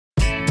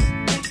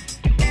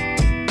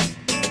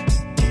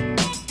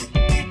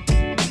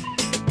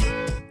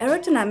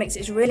Aerodynamics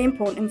is really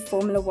important in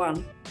Formula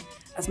 1,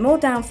 as more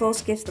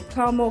downforce gives the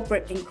car more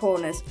grip in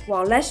corners,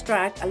 while less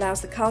drag allows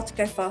the car to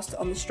go faster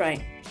on the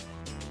straight.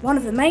 One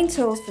of the main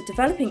tools for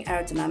developing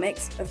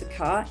aerodynamics of the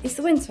car is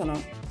the wind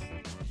tunnel.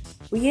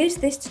 We use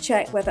this to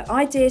check whether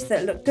ideas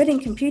that look good in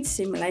computer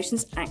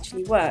simulations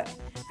actually work,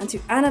 and to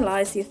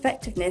analyse the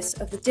effectiveness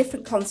of the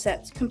different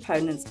concepts,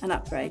 components and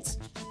upgrades.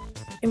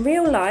 In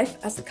real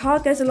life, as the car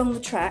goes along the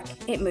track,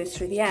 it moves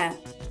through the air.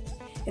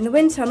 In the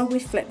wind tunnel, we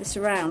flip this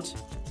around.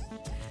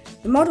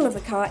 The model of the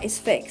car is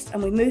fixed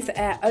and we move the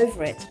air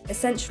over it,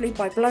 essentially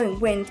by blowing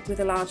wind with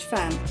a large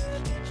fan.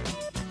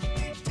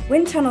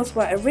 Wind tunnels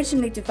were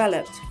originally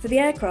developed for the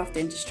aircraft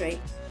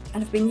industry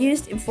and have been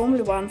used in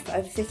Formula 1 for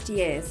over 50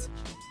 years.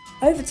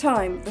 Over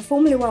time, the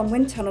Formula 1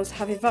 wind tunnels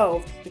have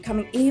evolved,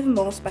 becoming even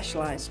more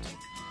specialised.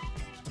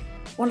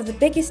 One of the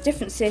biggest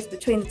differences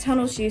between the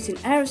tunnels used in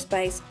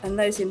aerospace and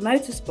those in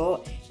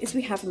motorsport is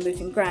we have a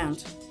moving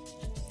ground.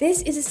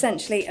 This is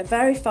essentially a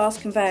very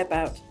fast conveyor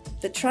belt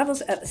that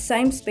travels at the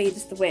same speed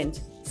as the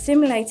wind,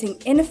 simulating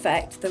in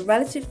effect the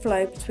relative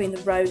flow between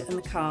the road and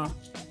the car.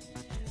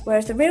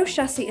 Whereas the real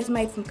chassis is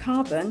made from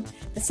carbon,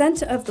 the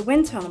centre of the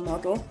wind tunnel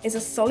model is a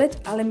solid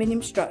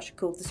aluminium structure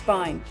called the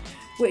spine,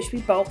 which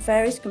we bolt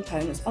various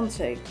components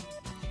onto.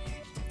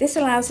 This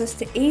allows us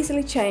to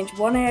easily change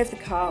one area of the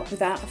car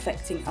without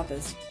affecting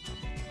others.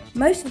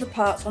 Most of the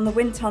parts on the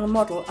wind tunnel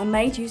model are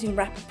made using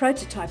rapid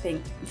prototyping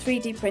and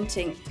 3D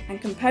printing,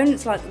 and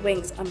components like the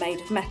wings are made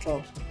of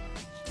metal.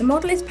 The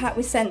model is packed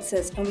with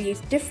sensors and we use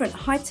different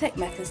high-tech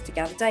methods to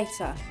gather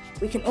data.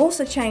 We can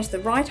also change the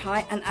ride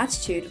height and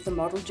attitude of the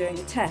model during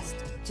a test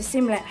to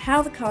simulate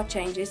how the car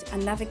changes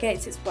and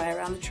navigates its way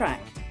around the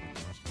track.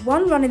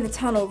 One run in the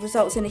tunnel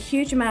results in a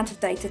huge amount of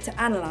data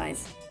to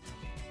analyse.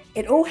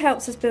 It all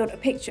helps us build a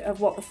picture of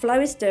what the flow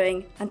is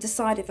doing and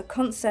decide if a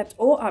concept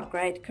or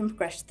upgrade can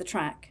progress the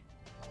track.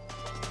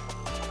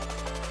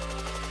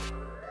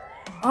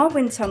 Our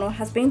wind tunnel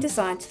has been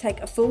designed to take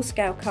a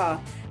full-scale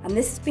car, and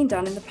this has been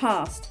done in the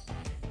past.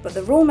 But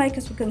the rule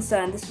makers were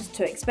concerned this was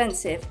too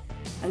expensive,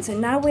 and so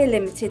now we're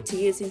limited to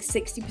using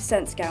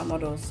 60% scale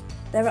models.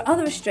 There are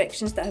other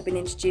restrictions that have been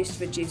introduced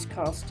to reduce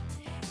cost.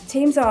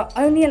 Teams are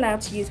only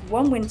allowed to use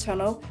one wind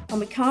tunnel, and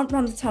we can't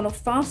run the tunnel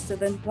faster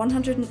than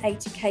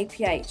 180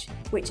 kph,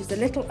 which is a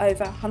little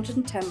over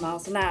 110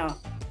 miles an hour.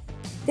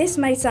 This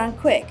may sound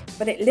quick,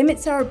 but it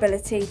limits our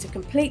ability to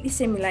completely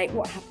simulate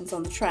what happens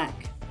on the track.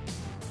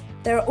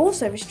 There are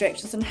also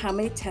restrictions on how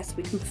many tests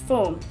we can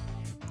perform.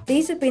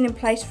 These have been in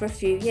place for a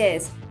few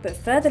years, but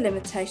further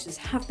limitations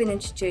have been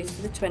introduced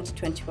for the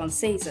 2021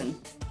 season.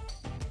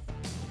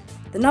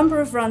 The number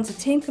of runs a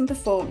team can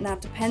perform now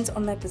depends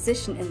on their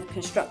position in the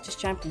Constructors'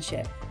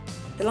 Championship.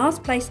 The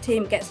last place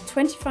team gets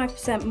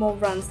 25% more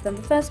runs than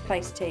the first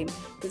place team,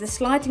 with a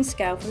sliding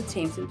scale for the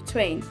teams in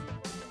between.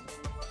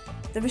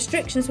 The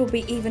restrictions will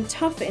be even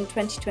tougher in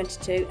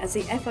 2022 as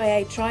the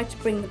FIA tried to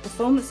bring the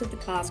performance of the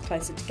cars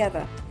closer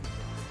together.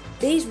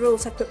 These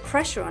rules have put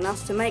pressure on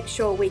us to make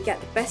sure we get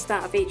the best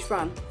out of each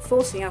run,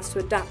 forcing us to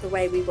adapt the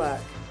way we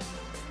work.